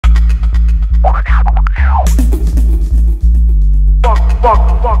Good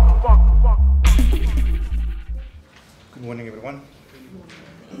morning, everyone.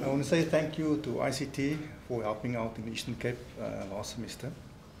 I want to say thank you to ICT for helping out in the Eastern Cape last semester.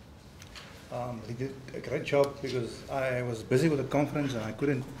 They did a great job because I was busy with the conference and I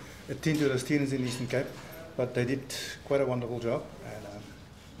couldn't attend to the students in the Eastern Cape, but they did quite a wonderful job, and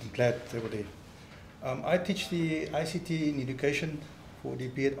I'm glad they were there. I teach the ICT in education for the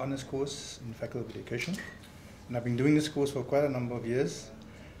B.Ed Honours course in Faculty of Education, and I've been doing this course for quite a number of years,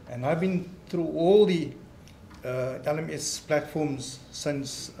 and I've been through all the LMS platforms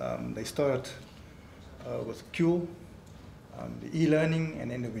since they started with Q, the eLearning, and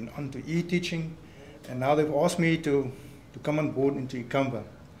then they went on to e-teaching, and now they've asked me to come on board into eCanva.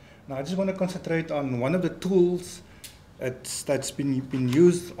 Now I just want to concentrate on one of the tools that's been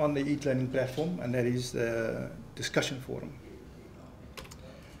used on the eLearning platform, and that is the discussion forum.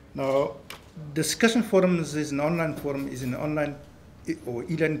 Now, discussion forums is an online forum, is an online or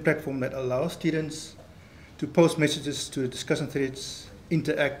e-learning platform that allows students to post messages to discussion threads,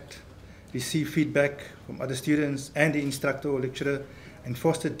 interact, receive feedback from other students and the instructor or lecturer, and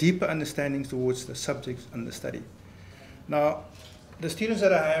foster deeper understandings towards the subjects under study. Now, the students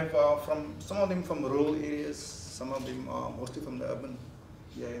that I have are from, some of them from rural areas, some of them are mostly from the urban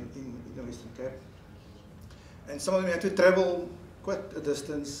here in the Western Cape. And some of them have to travel quite a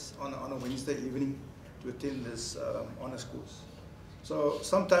distance on a Wednesday evening to attend this honours course. So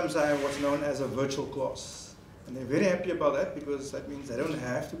sometimes I have what's known as a virtual class. And they're very happy about that because that means they don't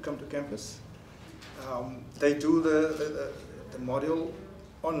have to come to campus. They do the module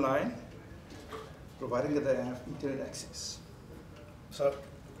online, providing that they have internet access. So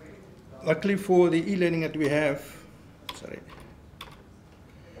luckily for the e-learning that we have,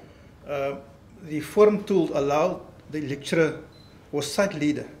 the forum tool allowed the lecturer or site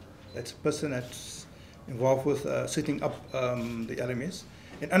leader, that's a person that's involved with setting up the LMS,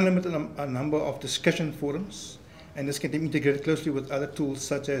 an unlimited number of discussion forums, and this can be integrated closely with other tools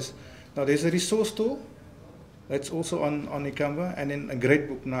such as, now there's a resource tool that's also on eCanva, and then a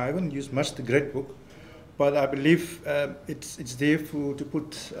gradebook. Now I haven't used much the gradebook, but I believe it's there to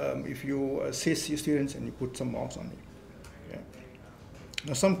put, if you assess your students and you put some marks on it. Okay.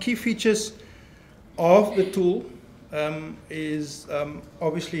 Now some key features of the tool is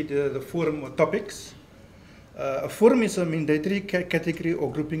obviously the forum or topics. A forum is a mandatory category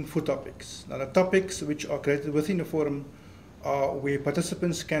or grouping for topics. Now the topics which are created within the forum are where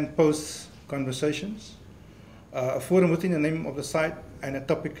participants can post conversations. A forum within the name of the site and a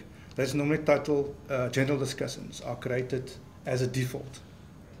topic that's normally titled general discussions are created as a default.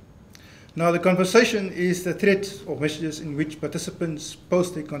 Now the conversation is the thread of messages in which participants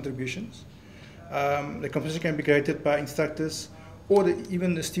post their contributions. The conversation can be created by instructors or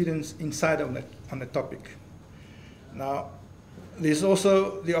even the students inside on the topic. Now, there's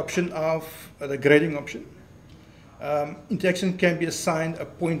also the option of the grading option. Interaction can be assigned a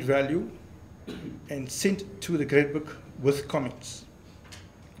point value and sent to the gradebook with comments.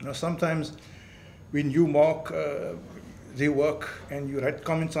 Now, sometimes when you mark their work and you write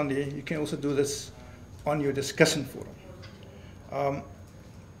comments on there, you can also do this on your discussion forum.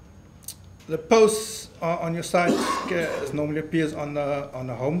 The posts on your site normally appears on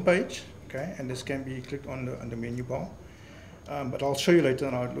the home page. Okay, and this can be clicked on the menu bar, but I'll show you later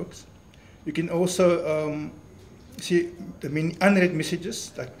on how it looks. You can also see the many unread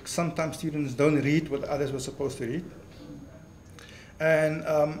messages that sometimes students don't read what others were supposed to read. And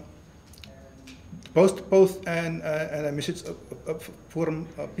post and a message forum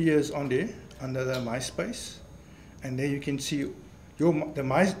appears on there under the My Space, and there you can see the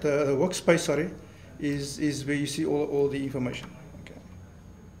workspace. Sorry, is where you see all the information.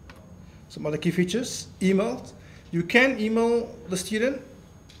 Some other key features, email. You can email the student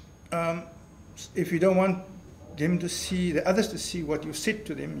if you don't want them to see, the others to see what you said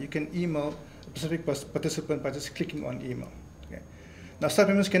to them. You can email a specific participant by just clicking on email. Okay. Now, staff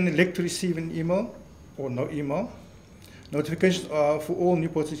members can elect to receive an email or no email. Notifications are for all new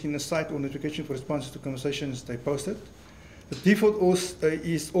posts in the site or notification for responses to conversations they posted. The default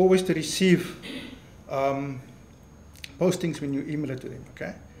is always to receive postings when you email it to them.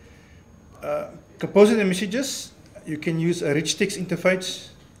 Okay. Composing the messages, you can use a rich text interface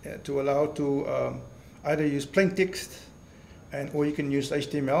to allow to either use plain text or you can use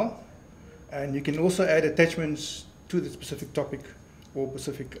HTML, and you can also add attachments to the specific topic or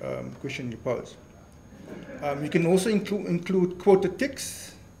specific question you pose. You can also include quoted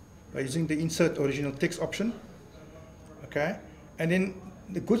text by using the insert original text option. Okay, and then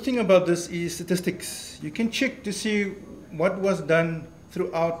the good thing about this is statistics. You can check to see what was done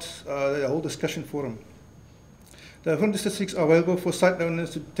throughout the whole discussion forum. The forum statistics are available for site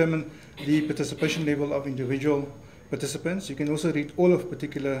owners to determine the participation level of individual participants. You can also read all of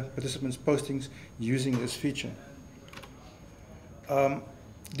particular participants' postings using this feature.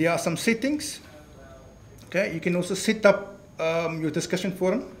 There are some settings. Okay, you can also set up your discussion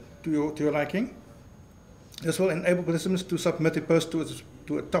forum to your liking. This will enable participants to submit a post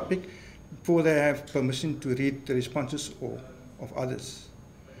to a topic before they have permission to read the responses of others.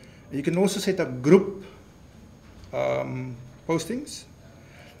 You can also set up group postings.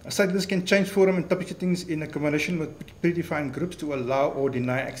 Site leaders can change forum and topic settings in a combination with predefined groups to allow or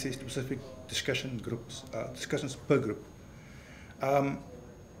deny access to specific discussions per group.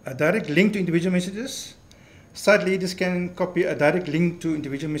 A direct link to individual messages. Site leaders can copy a direct link to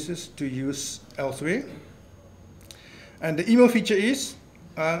individual messages to use elsewhere. And the email feature is,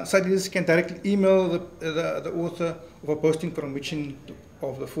 site leaders can directly email the author of a posting permission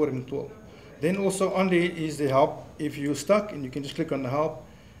of the forum tool. Then also on there is the help if you're stuck, and you can just click on the help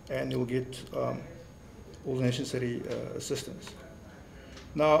and you'll get all the necessary assistance.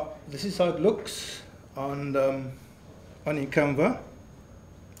 Now, this is how it looks on eCanva.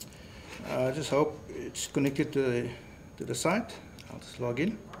 I just hope it's connected to the site. I'll just log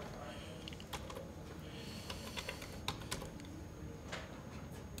in.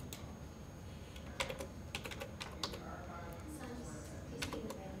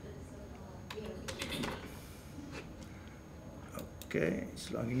 Okay,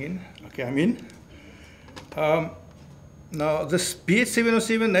 it's logging in. Okay, I'm in. Now, this BH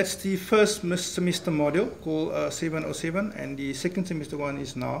 707, that's the first semester module called 707, and the second semester one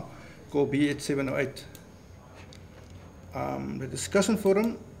is now called BH 708. The discussion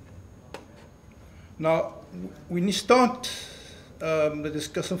forum. Now, when you start the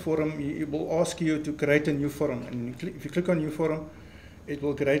discussion forum, it will ask you to create a new forum, and if you click on new forum, it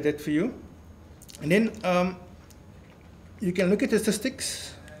will create that for you. And then you can look at the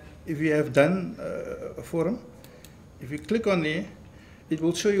statistics if you have done a forum. If you click on there, it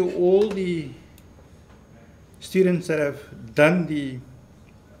will show you all the students that have done the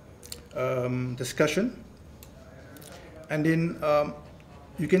discussion. And then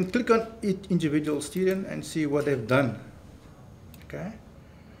you can click on each individual student and see what they've done. Okay.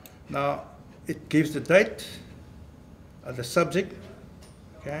 Now, it gives the date, the subject,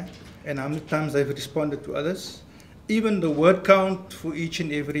 okay, and how many times they've responded to others. Even the word count for each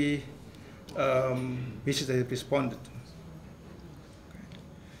and every message they have responded to.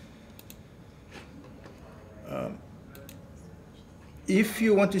 Okay. If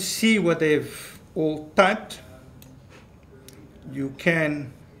you want to see what they've all typed, you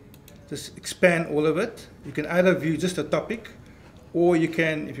can just expand all of it. You can either view just a topic, or you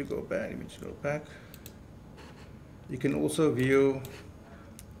can, if you go back, let me just go back, you can also view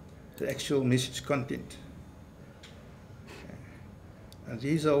the actual message content. And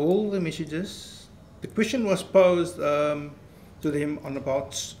these are all the messages. The question was posed to them on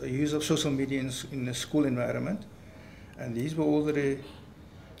about the use of social media in the school environment. And these were all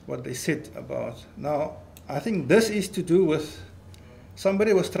what they said about. Now, I think this is to do with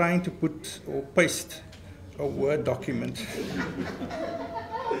somebody was trying to put or paste a Word document.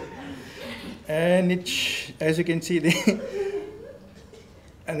 And it, as you can see there,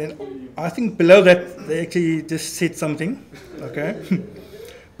 and then I think below that they actually just said something, okay?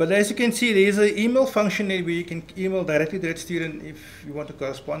 But as you can see, there is an email function where you can email directly to that student if you want to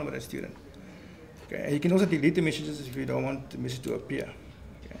correspond with that student. Okay, and you can also delete the messages if you don't want the message to appear.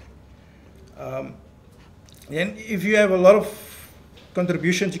 Okay. And if you have a lot of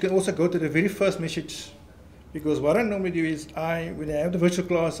contributions, you can also go to the very first message, because what I normally do is when I have the virtual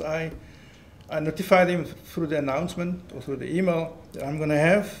class, I notify them through the announcement or through the email that I'm going to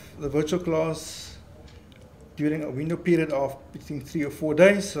have the virtual class during a window period of between 3 or 4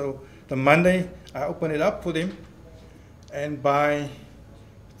 days. So the Monday, I open it up for them, and by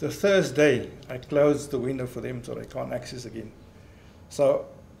the Thursday, I close the window for them so they can't access again. So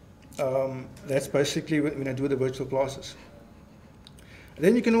that's basically when I do the virtual classes. And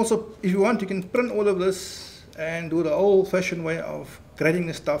then you can also, if you want, you can print all of this and do the old-fashioned way of grading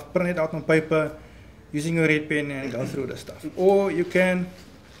the stuff, print it out on paper using your red pen and go through the stuff. Or you can,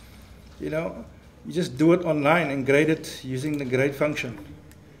 you just do it online and grade it using the grade function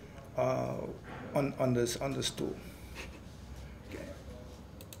on this tool. Okay.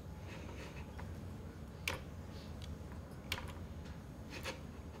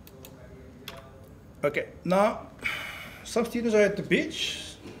 Okay. Now, some students are at the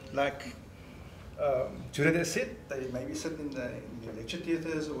beach, like Judith said. They maybe sit in the lecture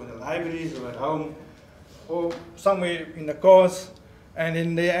theatres or in the libraries or at home or somewhere in the cars. and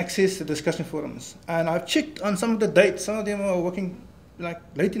then they access the discussion forums. And I've checked on some of the dates. Some of them are working like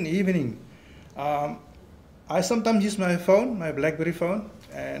late in the evening. I sometimes use my phone, my BlackBerry phone,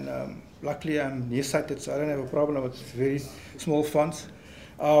 and luckily I'm nearsighted, so I don't have a problem with very small fonts.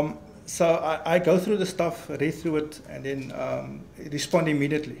 So I go through the stuff, read through it, and then respond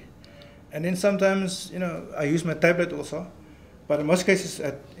immediately. And then sometimes, I use my tablet also, but in most cases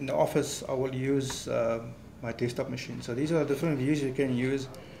in the office, I will use my desktop machine. So these are different views you can use.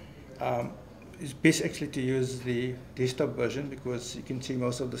 It's best actually to use the desktop version because you can see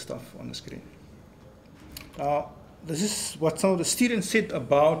most of the stuff on the screen. This is what some of the students said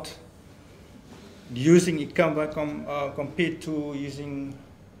about using eCanva compared to using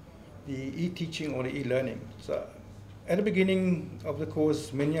the e-teaching or the e-learning. So at the beginning of the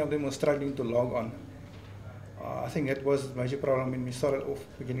course, many of them were struggling to log on. I think that was the major problem when we started off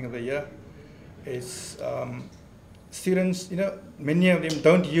beginning of the year. Is students, many of them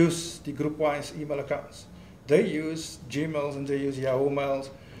don't use the group-wise email accounts. They use Gmails and they use Yahoo Mails,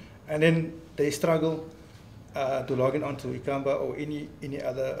 and then they struggle to log in onto eCanva or any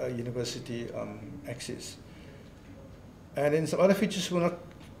other university access. And then some other features were not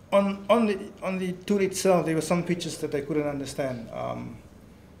on the tool itself. There were some features that they couldn't understand,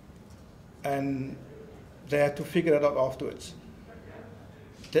 and they had to figure it out afterwards.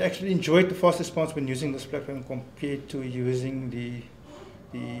 They actually enjoyed the fast response when using this platform compared to using the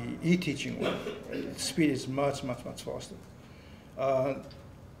e-teaching one. The speed is much faster. And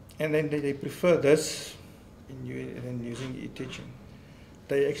then they prefer this than using e-teaching.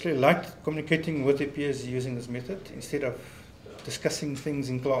 They actually liked communicating with their peers using this method instead of discussing things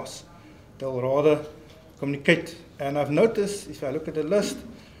in class. They'll rather communicate. And I've noticed, if I look at the list,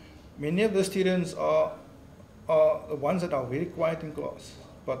 many of the students are the ones that are very quiet in class.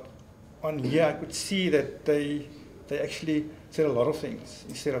 But on here, I could see that they actually said a lot of things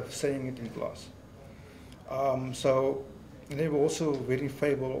instead of saying it in class. So they were also very in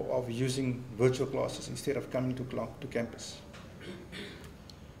favor of using virtual classes instead of coming to campus.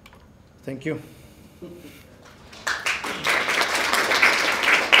 Thank you.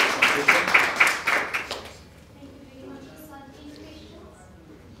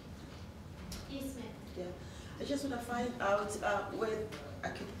 I just want to find out where I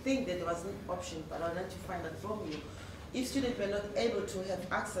could think that there was an option, but I'd like to find out from you. If students were not able to have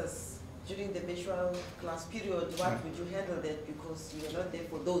access during the virtual class period, what would you handle that? Because you are not there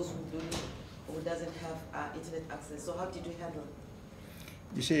for those who don't or doesn't have internet access. So how did you handle it?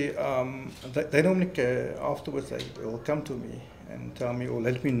 You see, they normally afterwards they will come to me and tell me or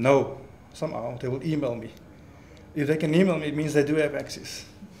let me know somehow. They will email me. If they can email me, it means they do have access.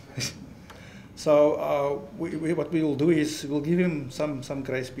 So what we will do is we'll give him some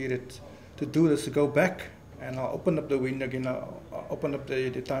grace period to do this, to go back, and I'll open up the window again, I'll open up the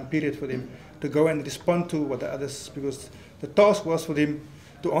time period for them to go and respond to what the others, because the task was for them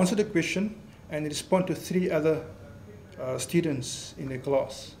to answer the question and respond to 3 other students in the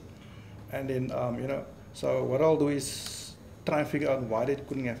class. And then, so what I'll do is try and figure out why they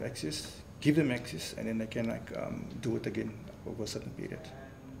couldn't have access, give them access, and then they can do it again over a certain period.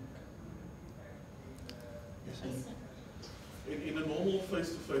 In a normal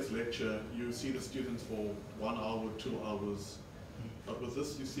face-to-face lecture, you see the students for 1 hour, 2 hours, but with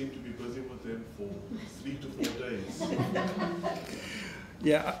this you seem to be busy with them for 3 to 4 days.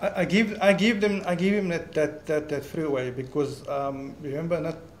 Yeah, I give them that freeway because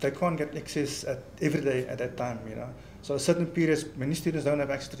remember they can't get access every day at that time, So certain periods, many students don't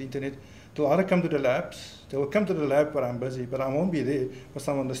have access to the internet. They'll either come to the labs. They will come to the lab where I'm busy, but I won't be there. But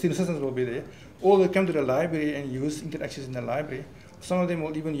some of the student assistants will be there, or they'll come to the library and use internet access in the library. Some of them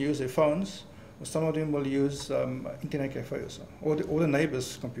will even use their phones, or some of them will use internet cafe also, or the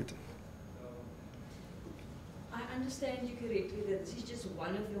neighbor's computer. I understand you correctly that this is just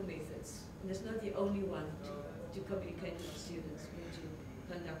one of your methods, and it's not the only one to communicate with students and to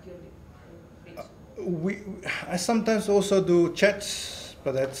conduct your lecture. I sometimes also do chats,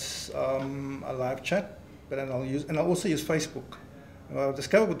 but that's a live chat. But then I'll also use Facebook. What I've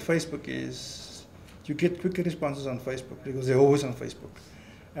discovered with Facebook is you get quicker responses on Facebook because they're always on Facebook.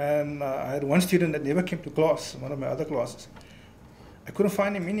 And I had one student that never came to class, one of my other classes. I couldn't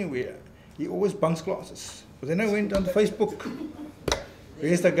find him anywhere. He always bunks classes. But then I went on Facebook.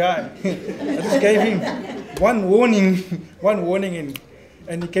 Where's the guy? I just gave him one warning,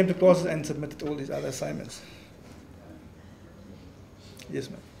 and he came to classes and submitted all these other assignments. Yes,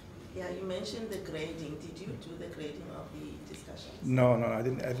 ma'am. Yeah, you mentioned the grading. Did you do the grading of the discussions? No, I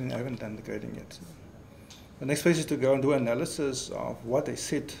haven't done the grading yet. The next phase is to go and do analysis of what they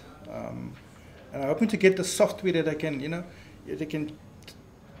said. And I'm hoping to get the software that I can, they can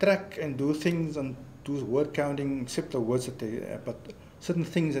track and do things and do word counting, except the words that they, but certain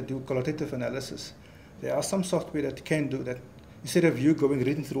things that do qualitative analysis. There are some software that can do that. Instead of you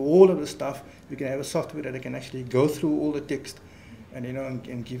reading through all of the stuff, you can have a software that can actually go through all the text, and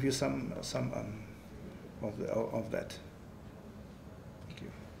and give you some of that. Thank you.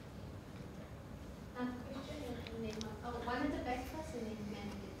 One of the breakfasts in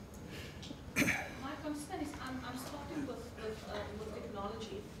My concern is I'm starting with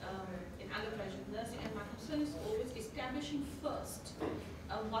technology in undergraduate nursing, and my concern is always establishing first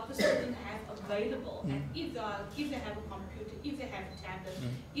what the students have available, and if they have a computer, if they have a tablet,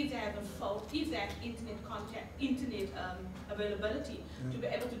 if they have a phone, if they have internet availability to be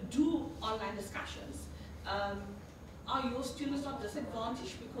able to do online discussions. Are your students not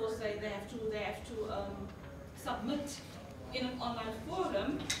disadvantaged because they have to submit in an online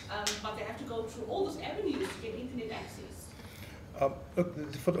forum, but they have to go through all those avenues to get internet access?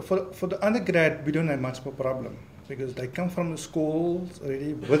 For the undergrad, we don't have much of a problem because they come from the schools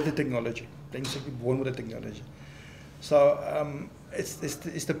already with the technology. They're basically born with the technology. So it's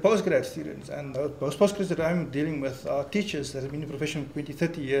the postgrad students, and those postgrads that I'm dealing with are teachers that have been in the profession for 20,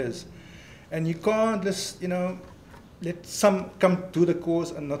 30 years. And you can't just, let some come to the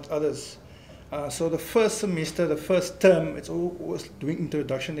course and not others. So the first semester, the first term, it's always doing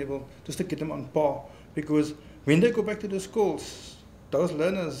introduction level just to get them on par. Because when they go back to the schools, those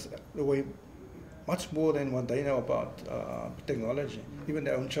learners know much more than what they know about technology, even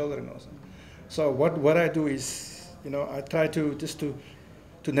their own children also. So what I do is, I try to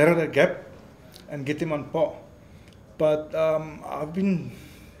narrow that gap and get them on par. But I've been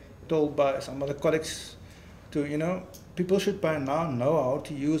told by some other colleagues to, people should by now know how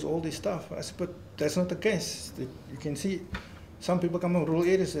to use all this stuff. I said, but that's not the case. You can see some people come from rural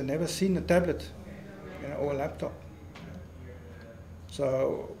areas and never seen a tablet, or a laptop.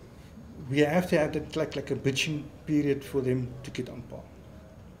 So we have to have that like a bridging period for them to get on par.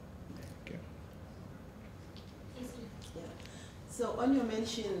 Okay. Yeah. So on your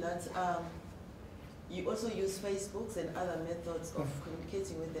mention that you also use Facebooks and other methods of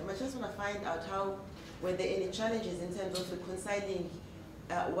communicating with them, I just want to find out were there any challenges in terms of reconciling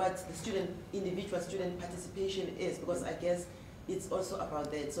what the individual student participation is, because I guess it's also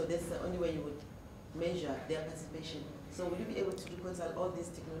about that. So that's the only way you would measure their participation. So will you be able to reconcile all these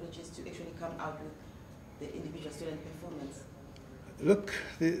technologies to actually come out with the individual student performance? Look,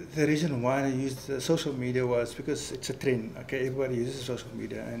 the reason why I used social media was because it's a trend. Okay, everybody uses social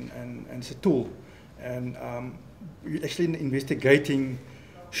media, and it's a tool. And we're actually investigating,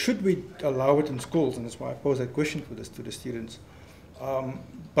 should we allow it in schools? And that's why I posed that question to the students.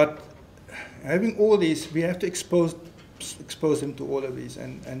 But having all these, we have to expose them to all of these.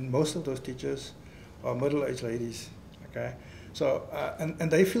 And most of those teachers are middle-aged ladies. Okay, so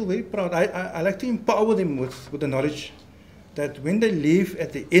and they feel very proud. I like to empower them with the knowledge that when they leave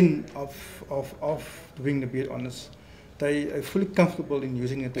at the end of doing the BEd Honours, they are fully comfortable in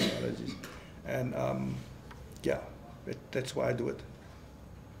using the technologies. And yeah, that's why I do it.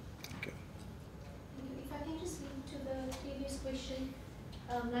 Okay. If I can just link to the previous question,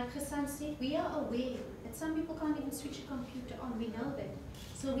 like Gasant said, we are aware that some people can't even switch a computer on. We know that.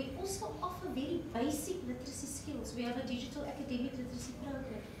 So we also offer very basic literacy skills. We have a digital academic literacy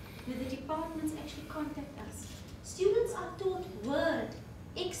program where the departments actually contact us. Students are taught Word,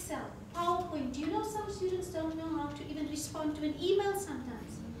 Excel, PowerPoint. Do you know some students don't know how to even respond to an email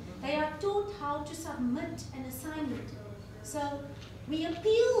sometimes? They are taught how to submit an assignment. So we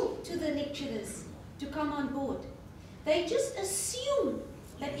appeal to the lecturers to come on board. They just assume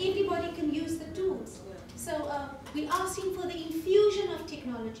that everybody can use the tools. So we asking for the infusion of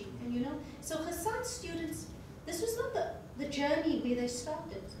technology, and so Gasant students, this was not the journey where they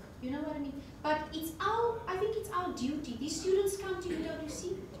started, you know what I mean? But I think it's our duty. These students come to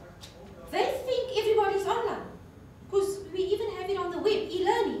UWC, they think everybody's online, because we even have it on the web,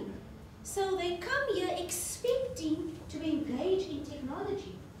 eLearning. So they come here expecting to engage in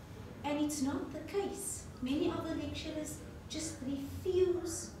technology, and it's not the case. Many of the lecturers just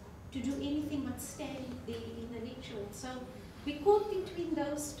refuse to do anything but stand there in the lecture hall. So we caught between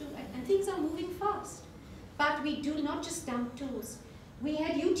those two, and things are moving fast. But we do not just dump tools. We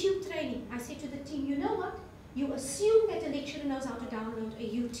had YouTube training. I said to the team, you know what? You assume that a lecturer knows how to download a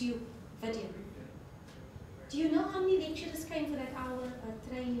YouTube video. Do you know how many lecturers came for that hour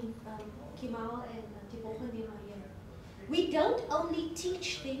training? Kimal and Tibocha and them are here. We don't only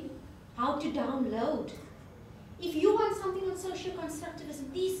teach them how to download. If you want something on social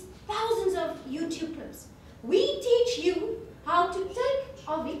constructivism, these thousands of YouTube clips, we teach you how to take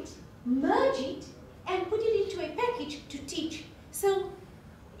of it, merge it, and put it into a package to teach. So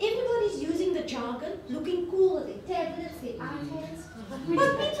everybody's using the jargon, looking cool with their tablets, their iPads, but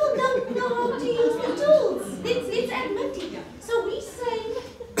people don't know how to use the tools. Let's admit it. So we say,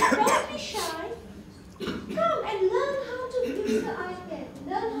 don't be shy. Come and learn how to use the iPad,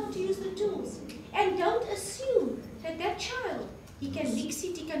 learn how to use the tools. And don't assume that that child, he can mix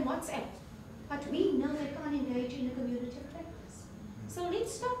it, he can WhatsApp. But we know they can't engage in a community of practice. So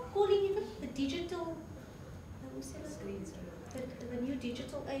let's stop calling it the digital, the new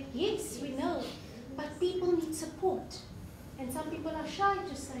digital age. Yes, we know, but people need support. And some people are shy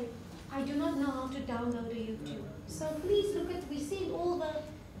to say, I do not know how to download a YouTube. So please look at, we send all the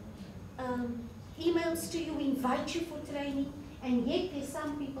emails to you, invite you for training, and yet there's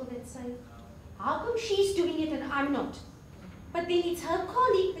some people that say, how come she's doing it and I'm not? But then it's her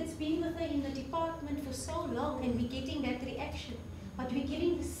colleague that's been with her in the department for so long, and we're getting that reaction. But we're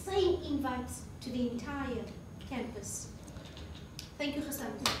giving the same invites to the entire campus. Thank you,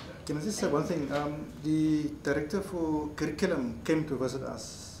 Gasant. Can I just say one thing? The director for curriculum came to visit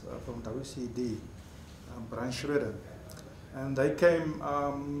us from WCD, Brian Schroeder, and they came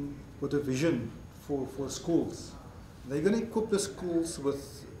with a vision for schools. They're going to equip the schools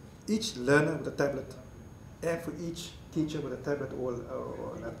with each learner with a tablet, and for each teacher with a tablet or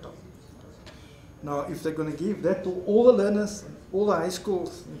a laptop. Now, if they're going to give that to all the learners, all the high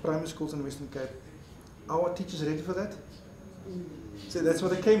schools, and primary schools in Western Cape, are our teachers ready for that? So that's why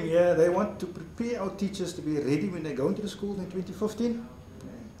they came here. They want to prepare our teachers to be ready when they go into the schools in 2015.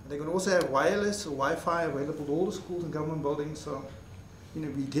 They're going to also have wireless or Wi-Fi available to all the schools and government buildings. So, you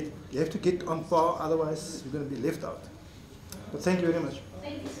know, you have to get on par, otherwise you're going to be left out. But thank you very much.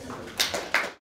 Thank you, sir.